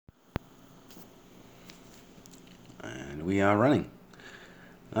And we are running.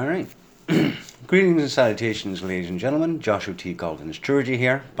 All right. Greetings and salutations, ladies and gentlemen. Joshua T. Galton Sturgey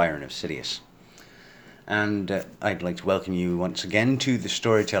here, Byron of Sidious. And I'd like to welcome you once again to the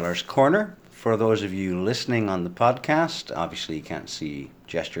Storyteller's Corner. For those of you listening on the podcast, obviously you can't see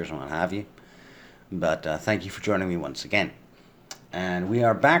gestures and what have you. But thank you for joining me once again. And we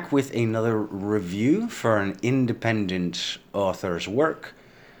are back with another review for an independent author's work.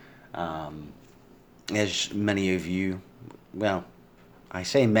 As many of you, well, I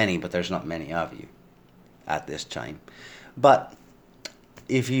say many, but there's not many of you at this time. But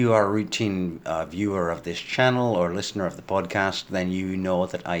if you are a routine viewer of this channel or listener of the podcast, then you know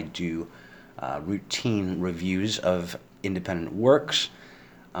that I do routine reviews of independent works.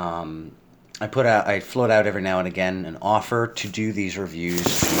 I float out every now and again an offer to do these reviews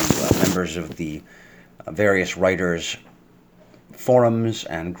to members of the various writers' forums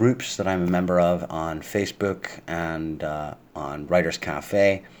and groups that I'm a member of on Facebook and on Writers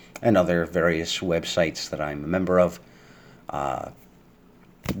Cafe and other various websites that I'm a member of.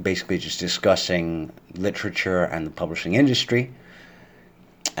 Basically just discussing literature and the publishing industry.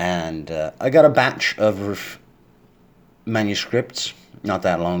 And I got a batch of manuscripts not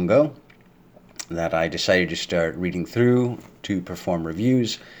that long ago that I decided to start reading through to perform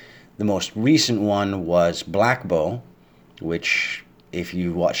reviews. The most recent one was Black Bow, which, if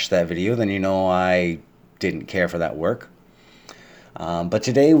you watched that video, then you know I didn't care for that work. But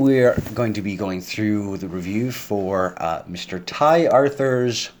today we're going to be going through the review for Mr. Ty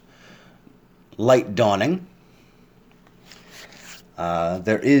Arthur's Light Dawning.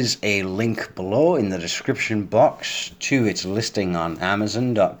 There is a link below in the description box to its listing on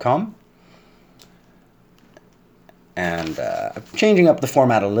Amazon.com. And changing up the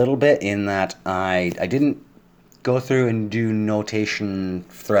format a little bit in that I didn't go through and do notation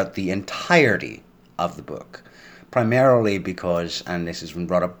throughout the entirety of the book. Primarily because, and this has been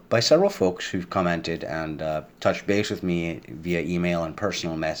brought up by several folks who've commented and touched base with me via email and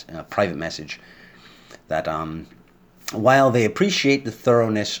personal private message, that while they appreciate the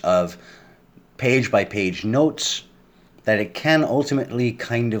thoroughness of page-by-page notes, that it can ultimately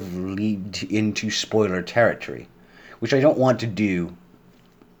kind of lead into spoiler territory, which I don't want to do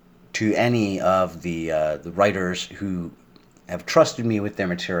to any of the writers who have trusted me with their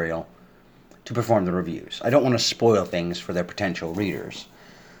material to perform the reviews. I don't want to spoil things for their potential readers.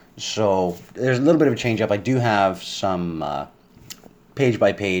 So there's a little bit of a change up. I do have some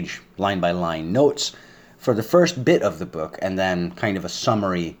page-by-page, line-by-line notes for the first bit of the book, and then kind of a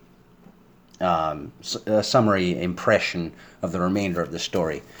summary impression of the remainder of the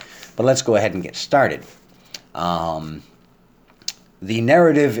story. But let's go ahead and get started. The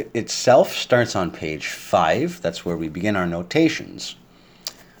narrative itself starts on page 5. That's where we begin our notations.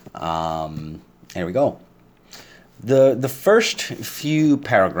 Here we go. The first few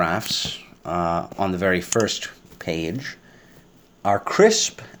paragraphs on the very first page are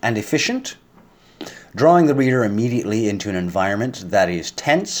crisp and efficient, drawing the reader immediately into an environment that is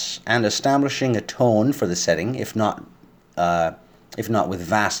tense and establishing a tone for the setting, if not with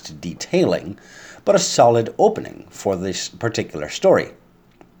vast detailing, but a solid opening for this particular story.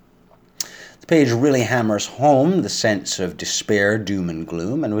 The page really hammers home the sense of despair, doom, and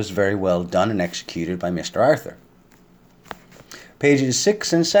gloom, and was very well done and executed by Mr. Arthur. Pages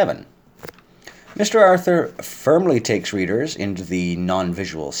 6 and 7. Mr. Arthur firmly takes readers into the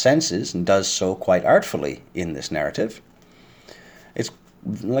non-visual senses and does so quite artfully in this narrative. It's,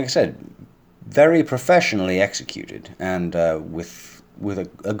 like I said, very professionally executed and with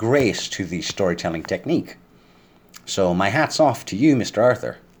a grace to the storytelling technique. So my hat's off to you, Mr.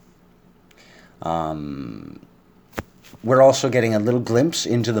 Arthur. We're also getting a little glimpse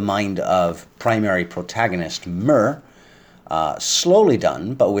into the mind of primary protagonist Mur, slowly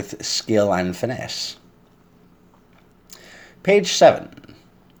done, but with skill and finesse. Page 7.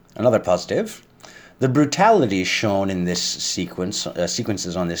 Another positive. The brutality shown in this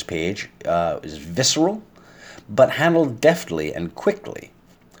sequences on this page is visceral, but handled deftly and quickly,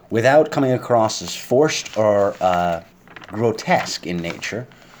 without coming across as forced or grotesque in nature,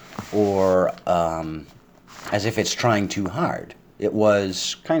 or as if it's trying too hard. It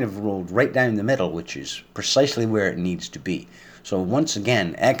was kind of rolled right down the middle, which is precisely where it needs to be. So once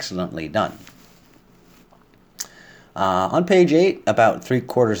again, excellently done. On page 8, about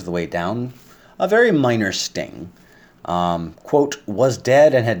 3/4 of the way down, a very minor sting. Quote, was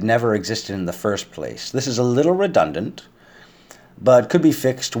dead and had never existed in the first place. This is a little redundant, but could be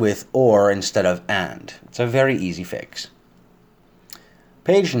fixed with or instead of and. It's a very easy fix.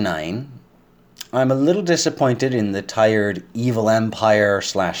 Page 9. I'm a little disappointed in the tired evil empire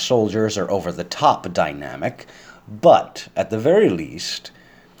 / soldiers are over the top dynamic, But, at the very least,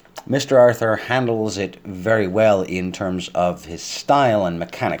 Mr. Arthur handles it very well in terms of his style and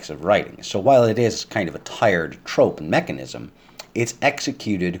mechanics of writing. So while it is kind of a tired trope and mechanism, it's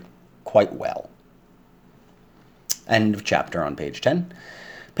executed quite well. End of chapter on page 10.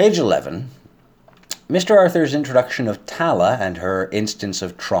 Page 11. Mr. Arthur's introduction of Tala and her instance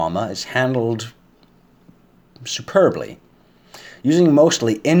of trauma is handled superbly, using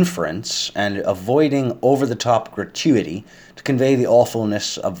mostly inference and avoiding over-the-top gratuity to convey the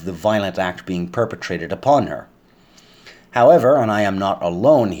awfulness of the violent act being perpetrated upon her. However, and I am not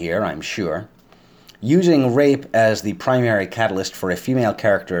alone here, I'm sure, using rape as the primary catalyst for a female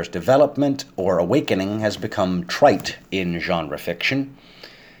character's development or awakening has become trite in genre fiction,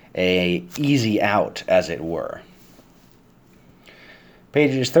 a easy out, as it were.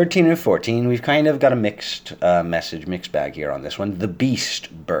 Pages 13 and 14, we've kind of got a mixed bag here on this one. The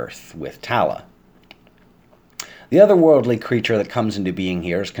Beast Birth with Tala. The otherworldly creature that comes into being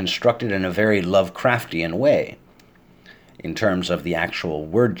here is constructed in a very Lovecraftian way, in terms of the actual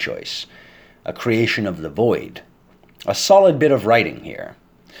word choice. A creation of the void. A solid bit of writing here.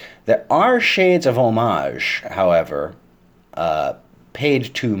 There are shades of homage, however,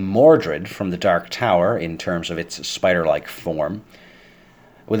 paid to Mordred from the Dark Tower in terms of its spider-like form,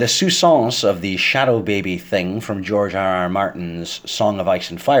 with a sousance of the shadow baby thing from George R.R. Martin's Song of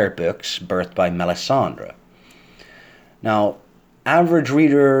Ice and Fire books, birthed by Melisandre. Now, average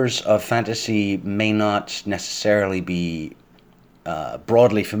readers of fantasy may not necessarily be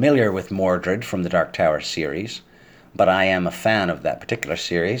broadly familiar with Mordred from the Dark Tower series, but I am a fan of that particular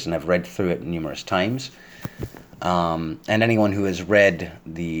series and I've read through it numerous times. And anyone who has read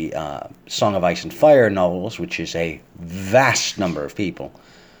the Song of Ice and Fire novels, which is a vast number of people,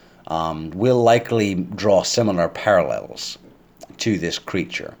 will likely draw similar parallels to this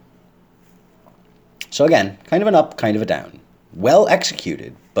creature. So again, kind of an up, kind of a down. Well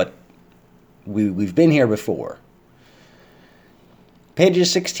executed, but we've been here before.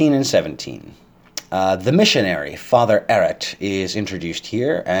 Pages 16 and 17. The missionary, Father Eret, is introduced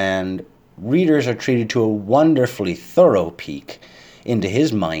here, and readers are treated to a wonderfully thorough peek into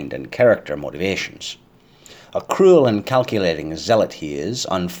his mind and character motivations. A cruel and calculating zealot he is,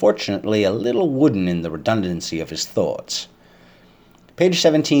 unfortunately a little wooden in the redundancy of his thoughts. Page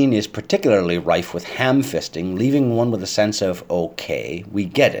 17 is particularly rife with ham-fisting, leaving one with a sense of, okay, we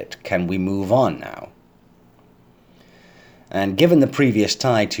get it, can we move on now? And given the previous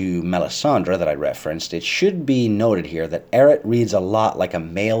tie to Melisandre that I referenced, it should be noted here that Eret reads a lot like a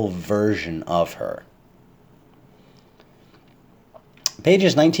male version of her.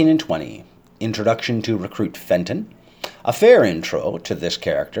 Pages 19 and 20. Introduction to Recruit Fenton. A fair intro to this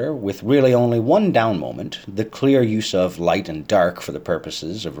character, with really only one down moment, the clear use of light and dark for the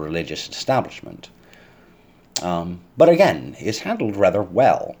purposes of religious establishment. But again, is handled rather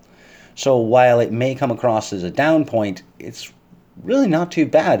well. So while it may come across as a down point, it's really not too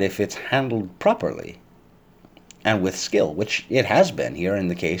bad if it's handled properly and with skill, which it has been here in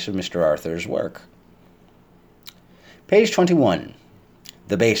the case of Mr. Arthur's work. Page 21.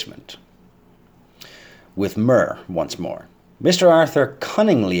 The Basement. With Mur once more. Mr. Arthur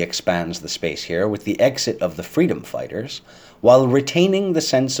cunningly expands the space here with the exit of the freedom fighters, while retaining the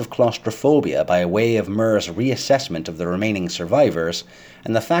sense of claustrophobia by way of Mur's reassessment of the remaining survivors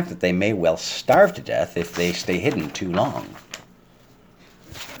and the fact that they may well starve to death if they stay hidden too long.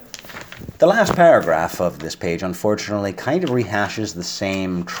 The last paragraph of this page, unfortunately, kind of rehashes the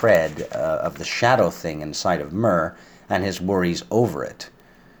same tread of the shadow thing inside of Mur and his worries over it.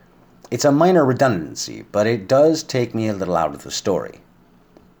 It's a minor redundancy, but it does take me a little out of the story.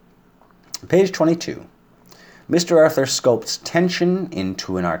 Page 22. Mr. Arthur sculpts tension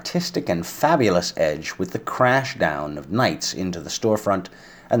into an artistic and fabulous edge with the crash down of knights into the storefront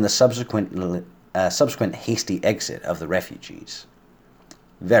and the subsequent hasty exit of the refugees.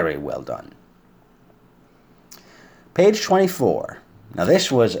 Very well done. Page 24. Now this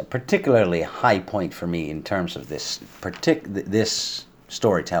was a particularly high point for me in terms of this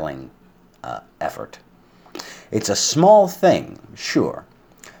storytelling effort. It's a small thing, sure,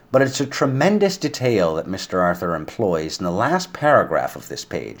 but it's a tremendous detail that Mr. Arthur employs in the last paragraph of this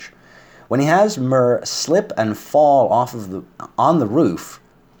page, when he has Mur slip and fall on the roof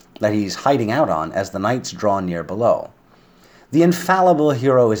that he's hiding out on as the knights draw near below. The infallible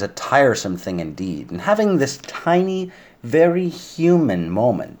hero is a tiresome thing indeed, and having this tiny, very human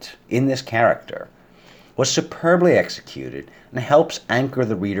moment in this character was superbly executed and helps anchor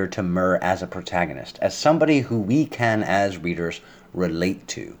the reader to Mur as a protagonist, as somebody who we can, as readers, relate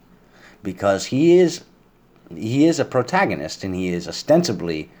to. Because he is a protagonist, and he is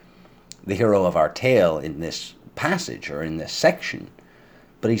ostensibly the hero of our tale in this passage or in this section,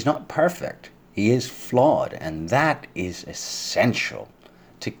 but he's not perfect. He is flawed, and that is essential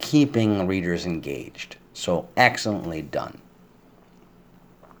to keeping readers engaged. So excellently done.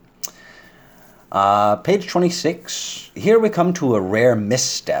 Page 26. Here we come to a rare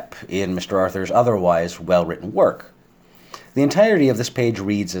misstep in Mr. Arthur's otherwise well-written work. The entirety of this page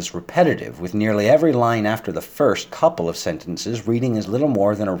reads as repetitive, with nearly every line after the first couple of sentences reading as little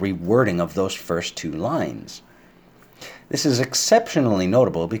more than a rewording of those first two lines. This is exceptionally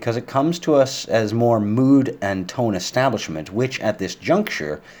notable because it comes to us as more mood and tone establishment, which at this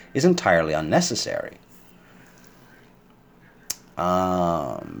juncture is entirely unnecessary.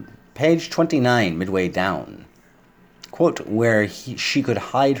 Page 29, midway down. Quote, where she could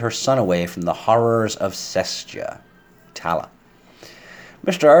hide her son away from the horrors of Sestia. Tala.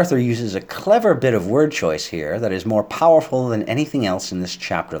 Mr. Arthur uses a clever bit of word choice here that is more powerful than anything else in this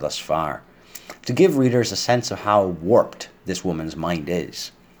chapter thus far, to give readers a sense of how warped this woman's mind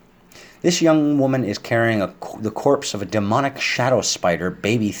is. This young woman is carrying the corpse of a demonic shadow spider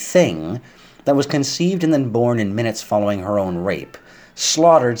baby thing that was conceived and then born in minutes following her own rape,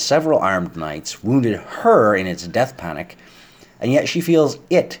 slaughtered several armed knights, wounded her in its death panic, and yet she feels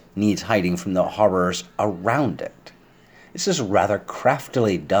it needs hiding from the horrors around it. This is rather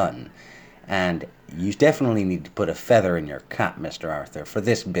craftily done, and you definitely need to put a feather in your cap, Mr. Arthur, for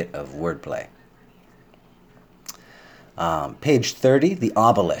this bit of wordplay. Page 30, the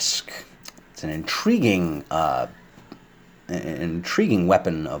obelisk. It's an intriguing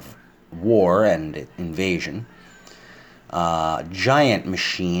weapon of war and invasion. Giant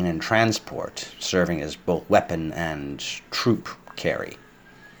machine and transport, serving as both weapon and troop carry.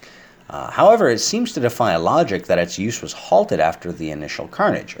 However, it seems to defy logic that its use was halted after the initial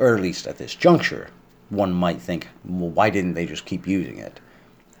carnage, or at least at this juncture. One might think, well, why didn't they just keep using it?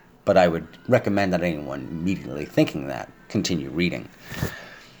 But I would recommend that anyone immediately thinking that continue reading.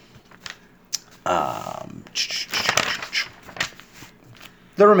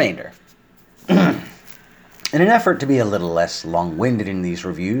 The remainder. In an effort to be a little less long-winded in these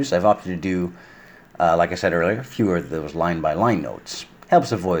reviews, I've opted to do, like I said earlier, fewer of those line-by-line notes.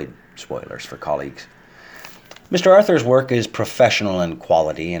 Helps avoid spoilers for colleagues. Mr. Arthur's work is professional in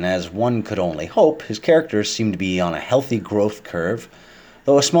quality, and as one could only hope, his characters seem to be on a healthy growth curve,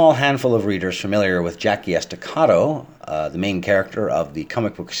 though a small handful of readers familiar with Jackie Estacado, the main character of the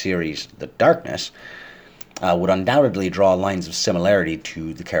comic book series The Darkness, would undoubtedly draw lines of similarity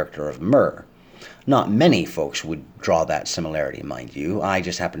to the character of Myrrh. Not many folks would draw that similarity, mind you. I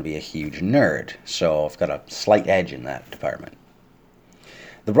just happen to be a huge nerd, so I've got a slight edge in that department.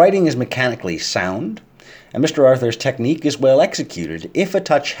 The writing is mechanically sound, and Mr. Arthur's technique is well executed, if a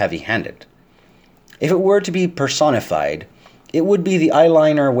touch heavy-handed. If it were to be personified, it would be the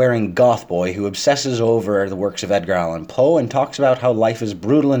eyeliner-wearing goth boy who obsesses over the works of Edgar Allan Poe and talks about how life is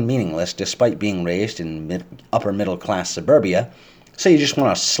brutal and meaningless despite being raised in upper-middle-class suburbia, so you just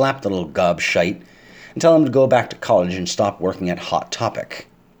want to slap the little gobshite and tell him to go back to college and stop working at Hot Topic.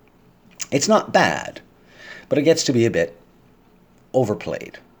 It's not bad, but it gets to be a bit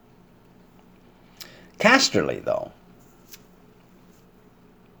overplayed. Casterly, though.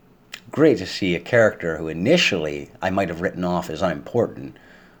 Great to see a character who initially I might have written off as unimportant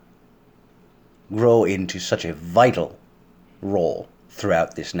grow into such a vital role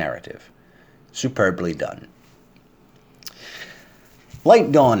throughout this narrative. Superbly done.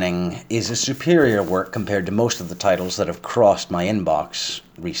 Light Dawning is a superior work compared to most of the titles that have crossed my inbox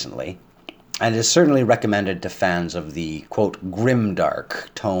recently, and is certainly recommended to fans of the, quote,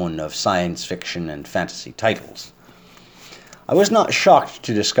 grimdark tone of science fiction and fantasy titles. I was not shocked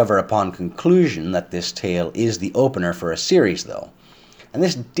to discover upon conclusion that this tale is the opener for a series, though, and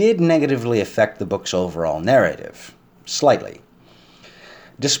this did negatively affect the book's overall narrative, slightly.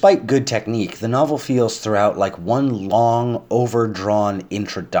 Despite good technique, the novel feels throughout like one long, overdrawn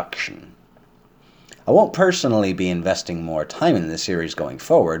introduction. I won't personally be investing more time in this series going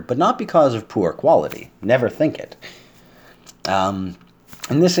forward, but not because of poor quality. Never think it.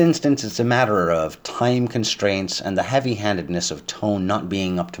 In this instance, it's a matter of time constraints and the heavy-handedness of tone not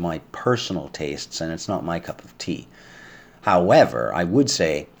being up to my personal tastes, and it's not my cup of tea. However, I would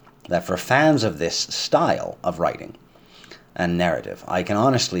say that for fans of this style of writing and narrative, I can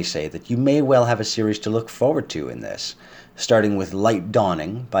honestly say that you may well have a series to look forward to in this, starting with Light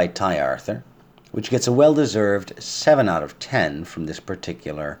Dawning by Ty Arthur, which gets a well-deserved 7 out of 10 from this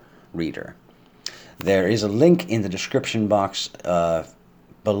particular reader. There is a link in the description box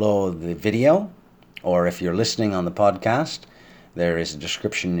below the video, or if you're listening on the podcast, there is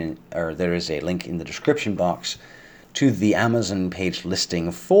a link in the description box to the Amazon page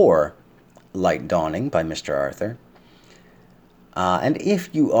listing for Light Dawning by Mr. Arthur. And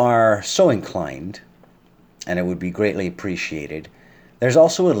if you are so inclined, and it would be greatly appreciated, there's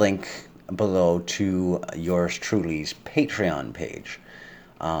also a link below to yours truly's Patreon page.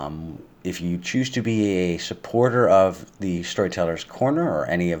 If you choose to be a supporter of the Storyteller's Corner or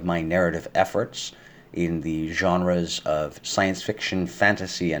any of my narrative efforts in the genres of science fiction,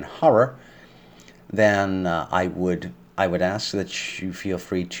 fantasy, and horror, then I would ask that you feel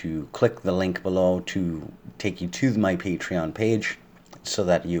free to click the link below to take you to my Patreon page so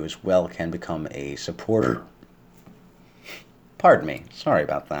that you as well can become a supporter. Pardon me, sorry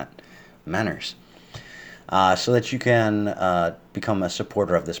about that. Manners. So that you can become a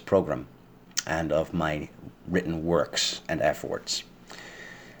supporter of this program and of my written works and efforts.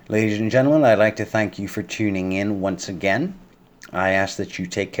 Ladies and gentlemen, I'd like to thank you for tuning in once again. I ask that you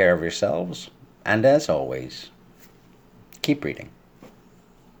take care of yourselves, and as always, keep reading.